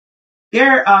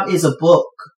There is a book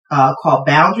called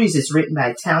Boundaries. It's written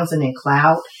by Townsend and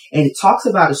Cloud, and it talks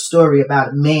about a story about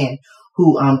a man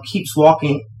who keeps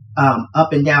walking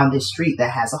up and down this street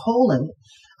that has a hole in it.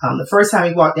 The first time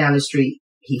he walked down the street,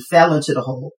 he fell into the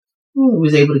hole. He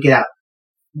was able to get out.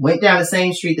 Went down the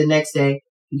same street the next day,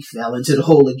 he fell into the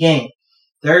hole again.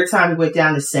 Third time he went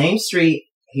down the same street,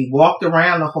 he walked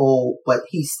around the hole, but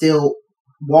he still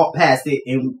walked past it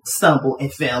and stumbled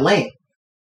and fell in.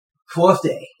 Fourth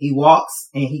day, he walks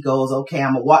and he goes, okay,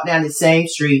 I'm going to walk down the same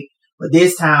street, but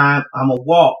this time I'm going to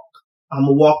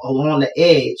walk along the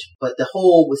edge, but the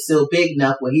hole was still big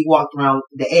enough where he walked around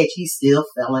the edge, he still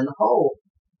fell in the hole.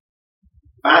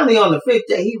 Finally, on the fifth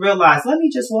day, he realized, let me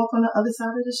just walk on the other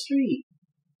side of the street.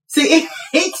 See,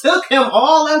 it took him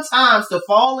all them times to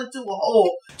fall into a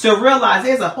hole to realize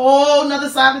there's a whole nother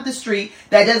side of the street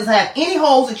that doesn't have any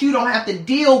holes that you don't have to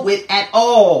deal with at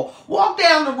all. Walk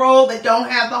down the road that don't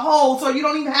have the holes so you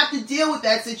don't even have to deal with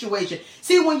that situation.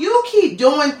 See, when you keep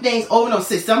doing things over and over,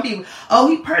 see, some people,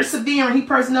 he persevering,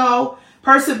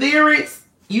 perseverance,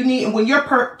 you need, when you're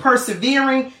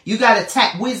persevering, you got to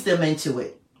tap wisdom into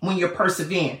it. When you're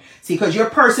persevering. See, because you're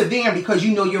persevering because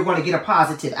you know you're going to get a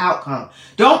positive outcome.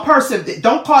 Don't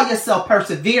call yourself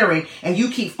persevering and you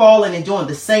keep falling and doing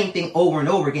the same thing over and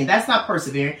over again. That's not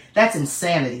persevering. That's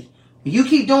insanity. You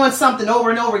keep doing something over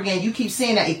and over again. You keep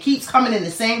seeing that it keeps coming in the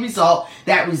same result.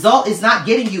 That result is not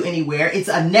getting you anywhere. It's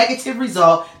a negative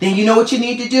result. Then you know what you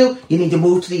need to do? You need to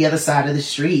move to the other side of the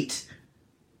street.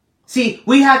 See,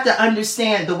 we have to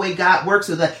understand the way God works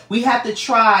with us. We have to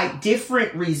try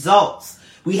different results.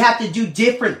 We have to do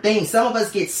different things. Some of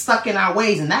us get stuck in our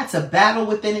ways, and that's a battle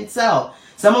within itself.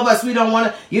 Some of us, we don't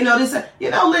want to,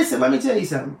 listen, let me tell you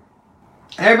something.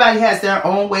 Everybody has their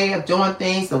own way of doing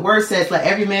things. The word says, let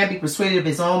every man be persuaded of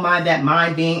his own mind, that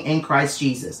mind being in Christ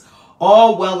Jesus.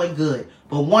 All well and good.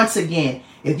 But once again,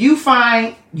 if you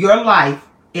find your life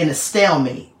in a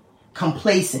stalemate,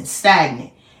 complacent,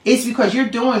 stagnant, it's because you're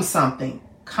doing something.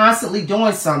 Constantly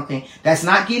doing something that's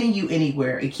not getting you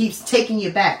anywhere. It keeps taking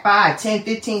you back 5, 10,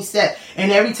 15 steps. And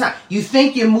every time you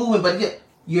think you're moving, but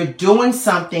you're doing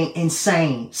something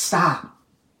insane. Stop.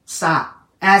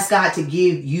 Ask God to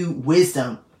give you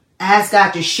wisdom. Ask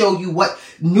God to show you what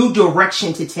new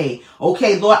direction to take.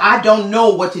 Okay, Lord, I don't know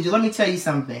what to do. Let me tell you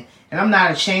something. And I'm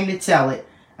not ashamed to tell it.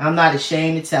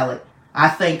 I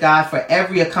thank God for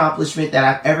every accomplishment that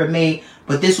I've ever made.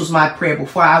 But this was my prayer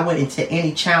before I went into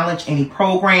any challenge, any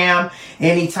program,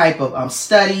 any type of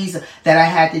studies that I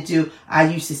had to do. I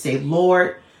used to say,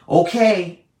 Lord,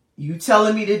 okay, you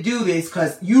telling me to do this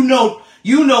because you know,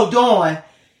 Dawn,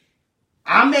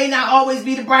 I may not always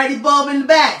be the brightest bulb in the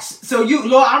batch. So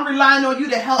Lord, I'm relying on you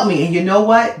to help me. And you know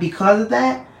what? Because of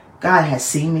that, God has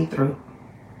seen me through.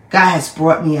 God has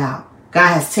brought me out. God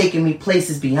has taken me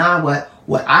places beyond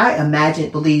what I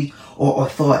imagined, believed, or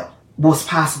thought was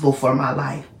possible for my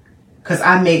life. Because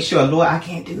I made sure, Lord, I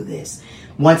can't do this.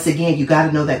 Once again, you got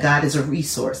to know that God is a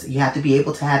resource. You have to be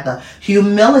able to have the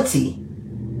humility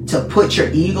to put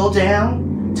your ego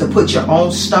down, to put your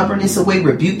own stubbornness away,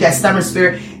 rebuke that stubborn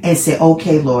spirit and say,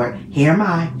 okay, Lord, here am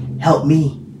I. Help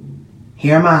me.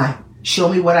 Here am I. Show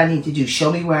me what I need to do.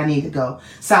 Show me where I need to go.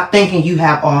 Stop thinking you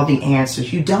have all the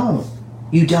answers. You don't.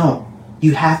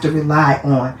 You have to rely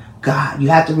on God. You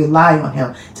have to rely on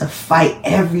him to fight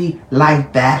every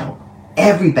life battle.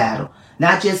 Every battle.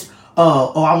 Not just,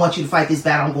 I want you to fight this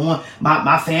battle. I'm going,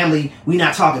 my family, we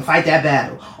not talking, fight that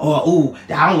battle. Or,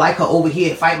 I don't like her over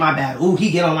here, fight my battle.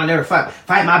 He get on my nerve,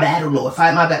 fight my battle, Lord,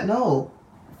 fight my battle. No.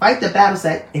 Fight the battles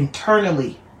that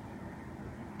internally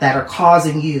that are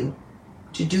causing you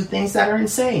to do things that are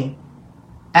insane.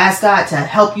 Ask God to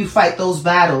help you fight those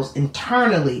battles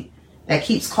internally that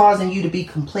keeps causing you to be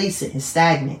complacent and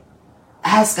stagnant.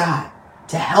 Ask God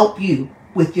to help you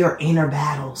with your inner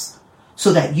battles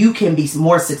so that you can be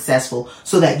more successful,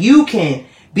 so that you can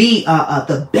be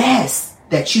the best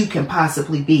that you can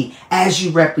possibly be as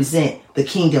you represent the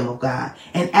kingdom of God.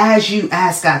 And as you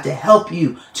ask God to help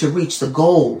you to reach the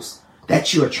goals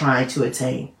that you are trying to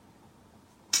attain.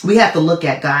 We have to look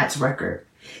at God's record.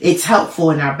 It's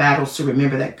helpful in our battles to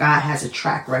remember that God has a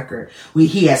track record.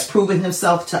 He has proven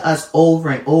himself to us over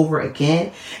and over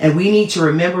again. And we need to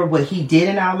remember what he did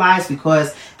in our lives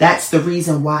because that's the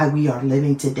reason why we are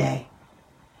living today.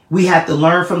 We have to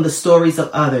learn from the stories of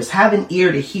others. Have an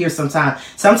ear to hear sometimes.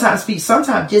 Sometimes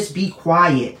just be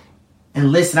quiet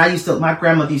and listen. My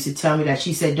grandmother used to tell me that.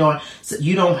 She said, Dawn,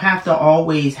 you don't have to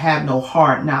always have no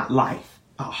hard knock life.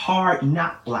 A hard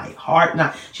knock life.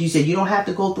 She said, you don't have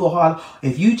to go through a hard.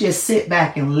 If you just sit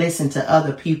back and listen to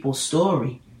other people's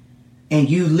story and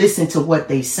you listen to what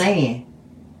they're saying,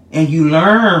 and you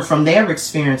learn from their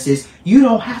experiences, you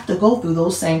don't have to go through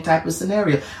those same type of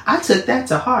scenarios. I took that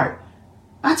to heart.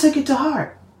 I took it to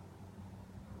heart.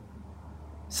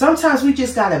 Sometimes we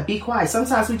just got to be quiet.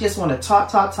 Sometimes we just want to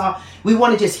talk. We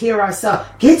want to just hear ourselves.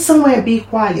 Get somewhere and be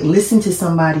quiet. Listen to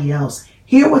somebody else.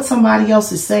 Hear what somebody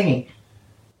else is saying.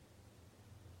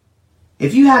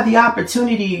 If you have the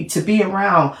opportunity to be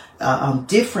around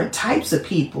different types of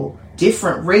people,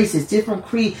 different races, different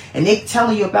creed, and they're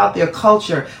telling you about their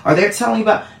culture, or they're telling you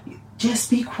about, just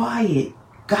be quiet.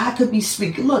 God could be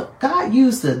speaking. Look, God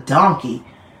used a donkey.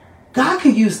 God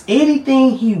could use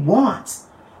anything he wants.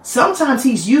 Sometimes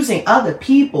he's using other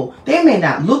people. They may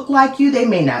not look like you. They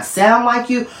may not sound like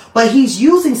you, but he's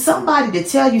using somebody to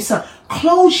tell you something.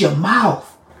 Close your mouth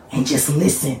and just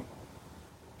listen.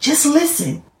 Just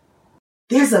listen.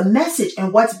 There's a message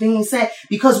in what's being said,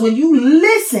 because when you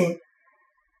listen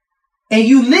and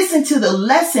you listen to the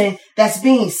lesson that's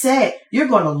being said, you're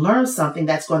going to learn something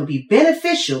that's going to be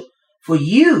beneficial for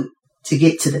you to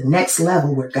get to the next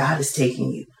level where God is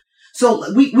taking you.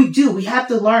 So we have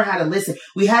to learn how to listen.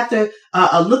 We have to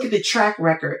look at the track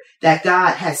record that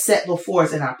God has set before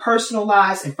us in our personal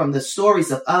lives and from the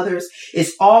stories of others.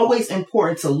 It's always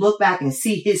important to look back and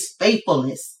see his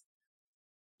faithfulness.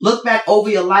 Look back over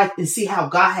your life and see how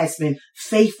God has been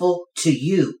faithful to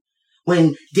you.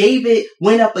 When David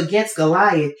went up against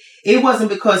Goliath, it wasn't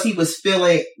because he was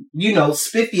feeling,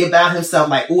 spiffy about himself,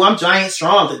 like, oh, I'm giant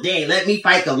strong today. Let me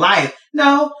fight Goliath.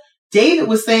 No, David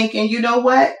was thinking, you know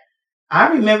what? I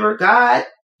remember God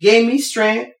gave me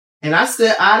strength and I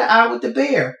stood eye to eye with the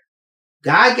bear.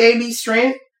 God gave me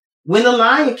strength when the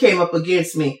lion came up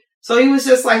against me. So he was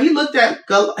just like, he looked at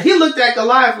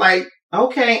Goliath like,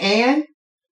 okay, and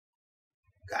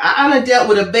I done dealt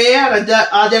with a bear.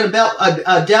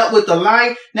 I dealt with the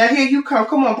lion. Now here you come.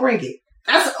 Come on, bring it.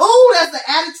 That's the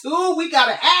attitude we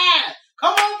gotta have.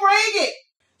 Come on, bring it.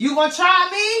 You gonna try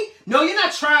me? No, you're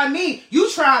not trying me.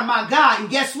 You trying my God, and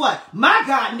guess what? My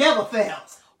God never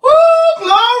fails. Woo,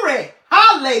 glory.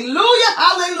 Hallelujah,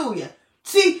 hallelujah.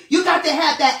 See, you got to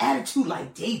have that attitude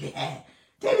like David had.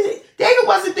 David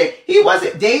wasn't there. He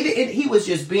wasn't David. He was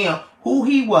just being who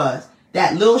he was.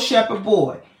 That little shepherd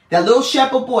boy. That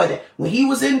when he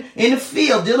was in the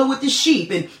field dealing with the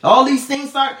sheep and all these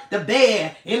things, like the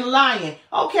bear and the lion.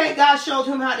 Okay, God showed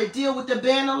him how to deal with the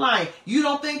bear and the lion. You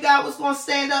don't think God was going to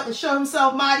stand up and show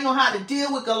himself mighty on how to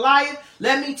deal with Goliath?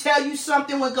 Let me tell you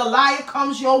something. When Goliath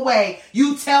comes your way,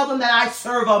 you tell them that I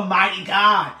serve a mighty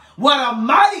God. What a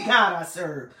mighty God I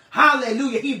serve.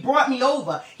 Hallelujah. He brought me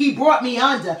over. He brought me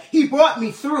under. He brought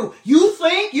me through. You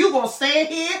think you gonna stand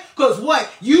here because what?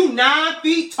 You 9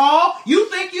 feet tall? You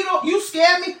think you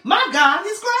scared me? My God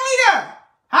is greater.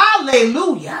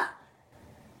 Hallelujah.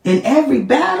 In every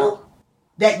battle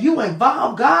that you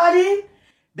involve God in,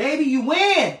 baby, you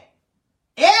win.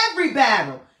 Every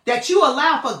battle that you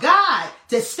allow for God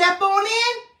to step on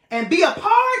in and be a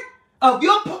part of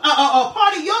your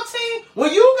part of your team,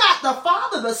 when you got the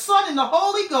Father, the Son, and the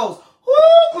Holy Ghost,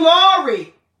 whoo,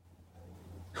 glory.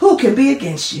 Who can be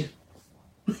against you?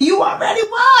 You already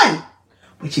won.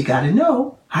 But you got to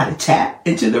know how to tap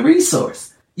into the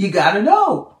resource. You got to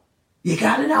know. You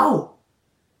got to know.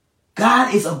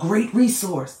 God is a great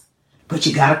resource, but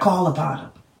you got to call upon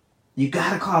him. You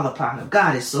got to call upon him.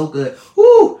 God is so good.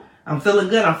 Whoo, I'm feeling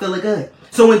good.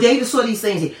 So when David saw these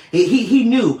things, he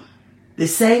knew. The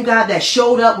same God that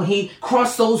showed up when he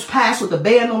crossed those paths with the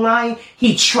bear and the lion,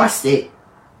 he trusted.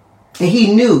 And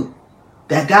he knew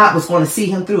that God was going to see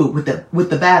him through with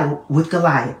the battle with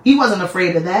Goliath. He wasn't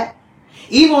afraid of that.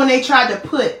 Even when they tried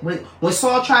to when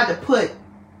Saul tried to put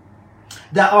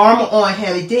the armor on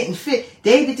him, it didn't fit.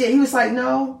 David did. He was like,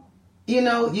 no,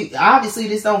 obviously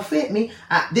this don't fit me.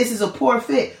 This is a poor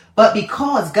fit. But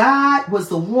because God was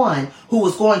the one who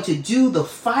was going to do the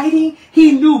fighting,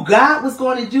 he knew God was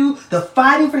going to do the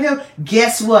fighting for him.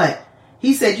 Guess what?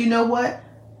 He said, you know what?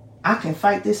 I can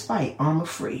fight this fight armor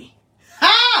free.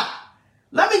 Ha!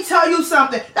 Let me tell you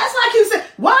something. That's like you said,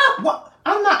 why?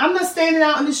 I'm not standing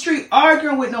out in the street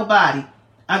arguing with nobody.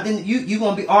 Then you're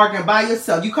going to be arguing by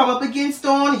yourself. You come up against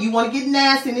Dawn and you want to get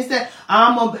nasty and it's that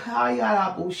I'm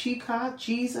a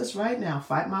Jesus right now.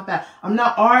 Fight my battle. I'm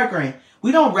not arguing.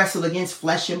 We don't wrestle against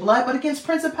flesh and blood, but against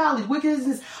principalities,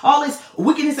 wickedness, all this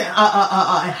wickedness and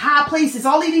high places,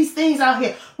 all of these things out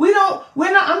here.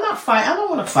 I'm not fighting. I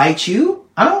don't want to fight you.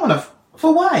 I don't want to,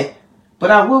 for what? But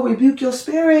I will rebuke your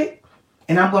spirit.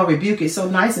 And I'm going to rebuke it so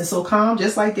nice and so calm,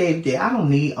 just like David did. I don't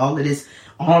need all of this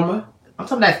armor. I'm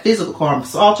talking that physical armor.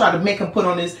 So I'll try to make him put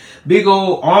on this big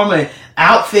old armor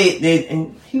outfit.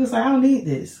 And he was like, I don't need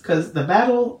this. Because the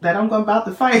battle that I'm about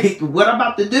to fight, what I'm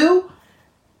about to do,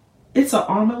 it's an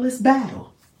armorless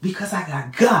battle. because I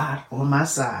got God on my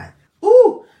side.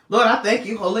 Ooh, Lord, I thank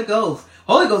you, Holy Ghost.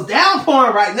 Holy Ghost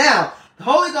downpouring right now. The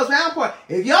Holy Ghost downpouring.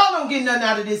 If y'all don't get nothing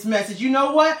out of this message, you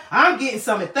know what? I'm getting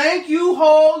something. Thank you,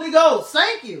 Holy Ghost.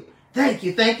 Thank you. Thank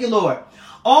you. Thank you, Lord.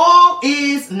 All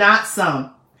is not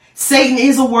some. Satan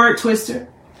is a word twister.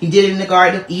 He did it in the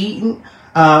Garden of Eden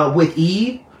with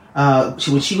Eve.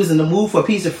 When she was in the mood for a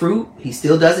piece of fruit, he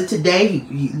still does it today.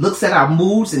 He looks at our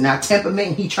moods and our temperament,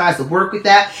 and he tries to work with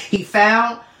that. He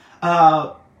found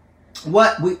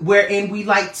wherein we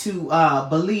like to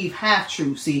believe half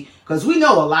truth. See, because we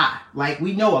know a lie, like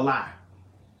we know a lie.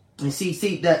 And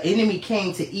see, the enemy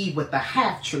came to Eve with the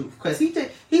half truth, because he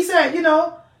said, he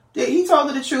told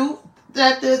her the truth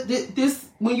that this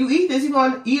when you eat this, you're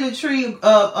going to eat a tree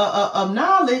of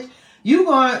knowledge. You're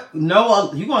going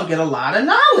to get a lot of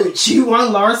knowledge. You want to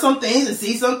learn some things and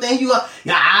see some things. Your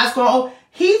eyes going.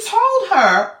 He told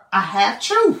her a half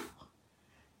truth.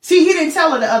 See, he didn't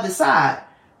tell her the other side.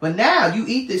 But now you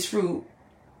eat this fruit.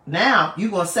 Now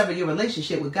you're going to sever your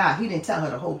relationship with God. He didn't tell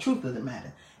her the whole truth of the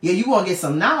matter. Yeah, you're going to get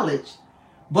some knowledge,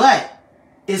 but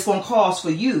it's going to cause for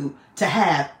you to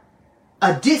have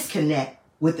a disconnect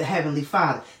with the Heavenly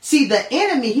Father. See, the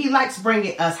enemy, he likes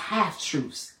bringing us half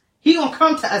truths. He gonna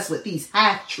come to us with these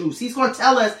half truths. He's gonna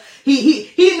tell us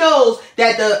he knows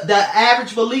that the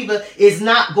average believer is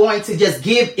not going to just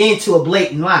give into a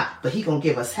blatant lie, but he gonna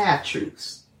give us half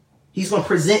truths. He's gonna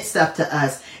present stuff to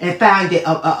us and find it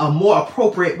a more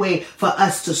appropriate way for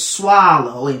us to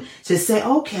swallow and to say,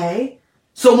 okay.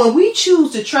 So when we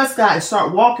choose to trust God and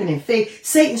start walking in faith,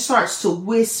 Satan starts to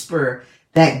whisper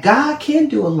that God can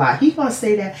do a lot. He's gonna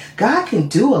say that God can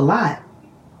do a lot.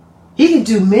 He can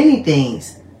do many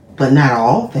things, but not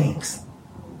all things.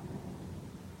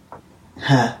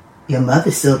 Your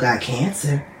mother still got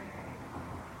cancer.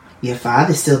 Your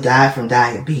father still died from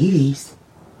diabetes.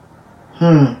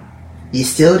 You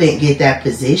still didn't get that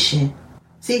position.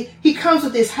 See, he comes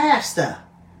with this half stuff.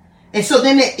 And so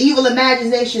then the evil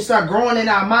imagination start growing in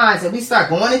our minds, and we start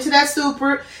going into that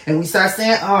stupor, and we start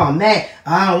saying, oh man,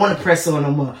 I don't want to press on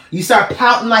no more. You start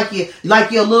pouting like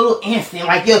your little infant,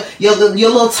 like your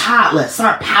little toddler.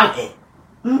 Start pouting.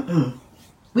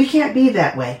 We can't be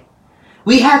that way.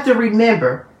 We have to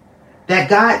remember that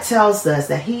God tells us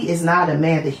that he is not a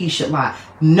man that he should lie.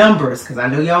 Numbers, because I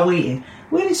know y'all waiting.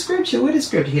 Where is scripture? Here's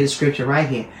the scripture right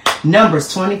here.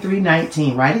 Numbers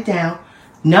 23:19. Write it down.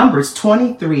 Numbers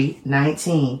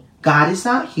 23:19. God is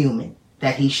not human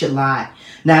that he should lie.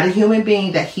 Not a human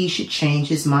being that he should change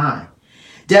his mind.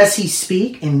 Does he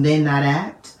speak and then not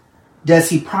act? Does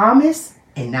he promise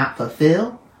and not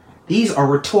fulfill? These are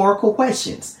rhetorical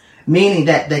questions, meaning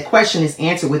that the question is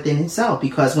answered within himself,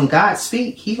 because when God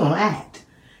speaks, he's going to act.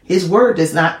 His word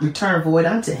does not return void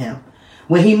unto him.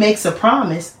 When he makes a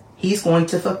promise, he's going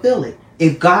to fulfill it.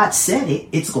 If God said it,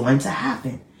 it's going to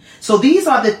happen. So these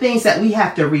are the things that we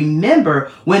have to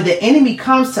remember when the enemy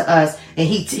comes to us and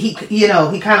he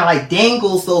kind of like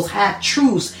dangles those half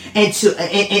truths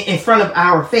in front of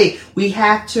our faith. We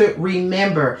have to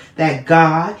remember that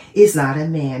God is not a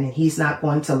man and he's not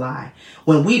going to lie.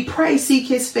 When we pray, seek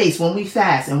his face, when we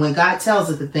fast, and when God tells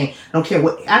us the thing, I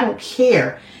don't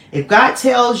care. If God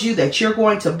tells you that you're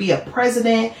going to be a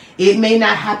president, it may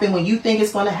not happen when you think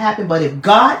it's going to happen. But if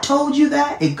God told you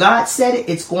that, if God said it,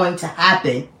 it's going to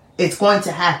happen. It's going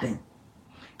to happen.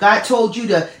 God told you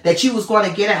that you was going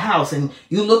to get a house, and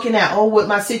you looking at, with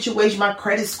my situation, my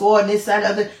credit score and this, that,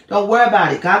 and other. Don't worry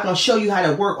about it. God's going to show you how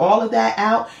to work all of that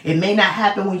out. It may not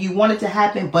happen when you want it to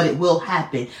happen, but it will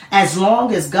happen. As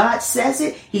long as God says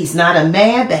it, he's not a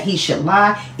man that he should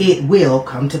lie. It will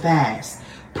come to pass.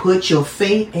 Put your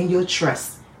faith and your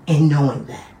trust in knowing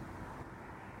that.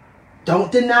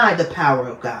 Don't deny the power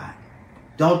of God.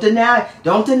 Don't deny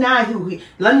who he.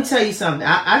 Let me tell you something.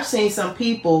 I've seen some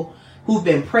people who've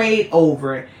been prayed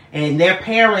over, and their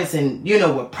parents and,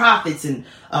 were prophets and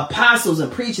apostles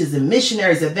and preachers and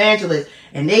missionaries, evangelists,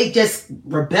 and they just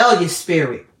rebellious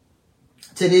spirit.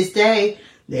 To this day,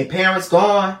 their parents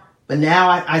gone, but now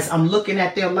I'm looking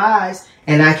at their lives,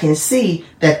 and I can see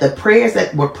that the prayers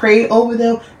that were prayed over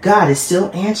them, God is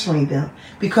still answering them,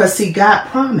 because see, God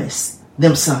promised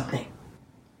them something.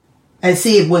 And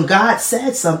see, when God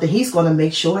said something, he's going to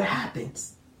make sure it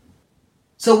happens.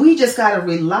 So we just got to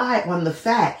rely on the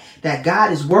fact that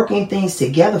God is working things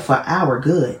together for our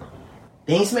good.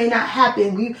 Things may not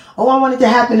happen. I want it to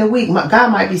happen in a week.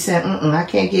 God might be saying, I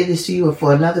can't give this to you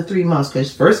for another 3 months.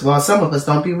 Because first of all, some of us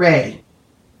don't be ready.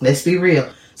 Let's be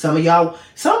real. Some of y'all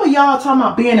talking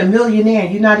about being a millionaire,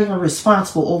 and you're not even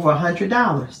responsible over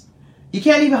 $100. You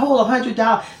can't even hold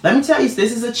 $100. Let me tell you,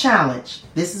 this is a challenge.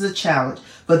 This is a challenge.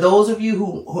 For those of you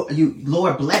who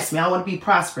Lord bless me, I want to be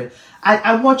prosperous.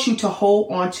 I want you to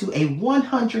hold on to a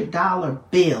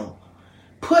 $100 bill.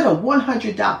 Put a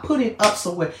 $100, put it up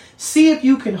somewhere. See if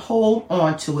you can hold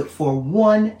on to it for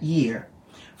 1 year.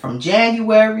 From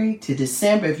January to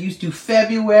December, if you do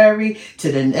February to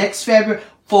the next February,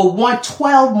 for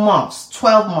 12 months,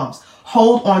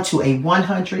 hold on to a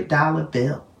 $100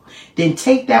 bill. Then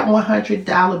take that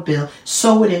 $100 bill,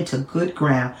 sow it into good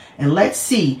ground, and let's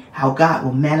see how God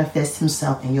will manifest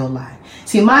himself in your life.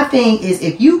 See, my thing is,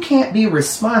 if you can't be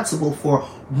responsible for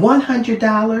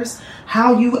 $100,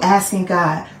 how you asking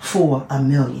God for $1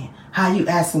 million? How you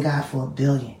asking God for $1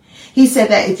 billion? He said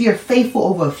that if you're faithful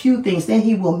over a few things, then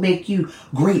he will make you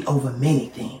great over many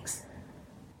things.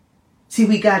 See,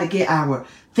 we got to get our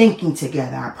thinking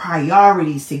together, our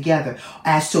priorities together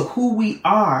as to who we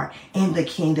are in the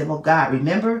kingdom of God.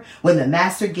 Remember when the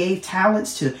master gave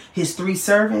talents to his 3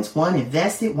 servants, one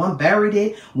invested, one buried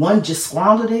it, one just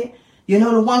squandered it. You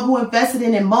know, the one who invested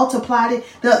in and multiplied it,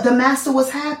 the master was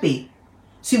happy.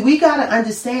 See, we got to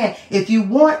understand, if you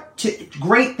want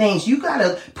great things, you got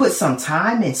to put some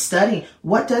time in studying.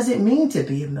 What does it mean to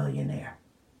be a millionaire?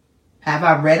 Have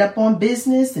I read up on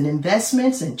business and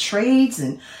investments and trades?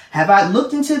 And have I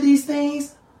looked into these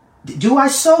things? Do I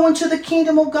sow into the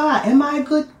kingdom of God? Am I a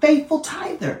good, faithful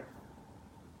tither?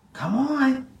 Come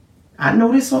on. I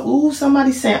know this one. Ooh,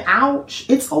 somebody's saying, ouch.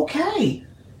 It's okay.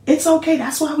 It's okay.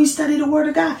 That's why we study the word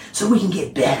of God. So we can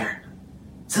get better.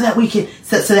 So that we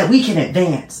can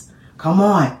advance. Come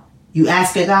on. You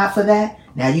asking God for that?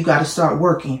 Now you got to start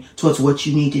working towards what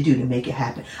you need to do to make it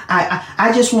happen.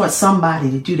 I just want somebody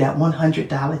to do that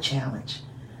 $100 challenge.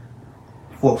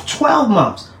 For 12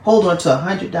 months, hold on to a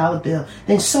 $100 bill,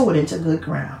 then sow it into good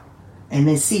ground. And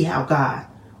then see how God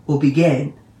will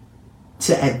begin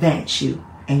to advance you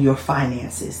and your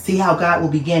finances. See how God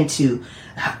will begin to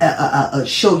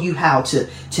show you how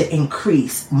to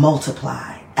increase,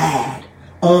 multiply, add,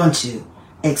 onto,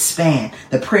 expand.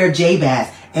 The prayer Jabez,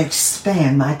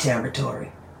 expand my territory.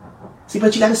 See,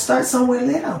 but you got to start somewhere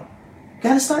little.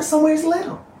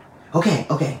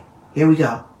 Okay, here we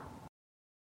go.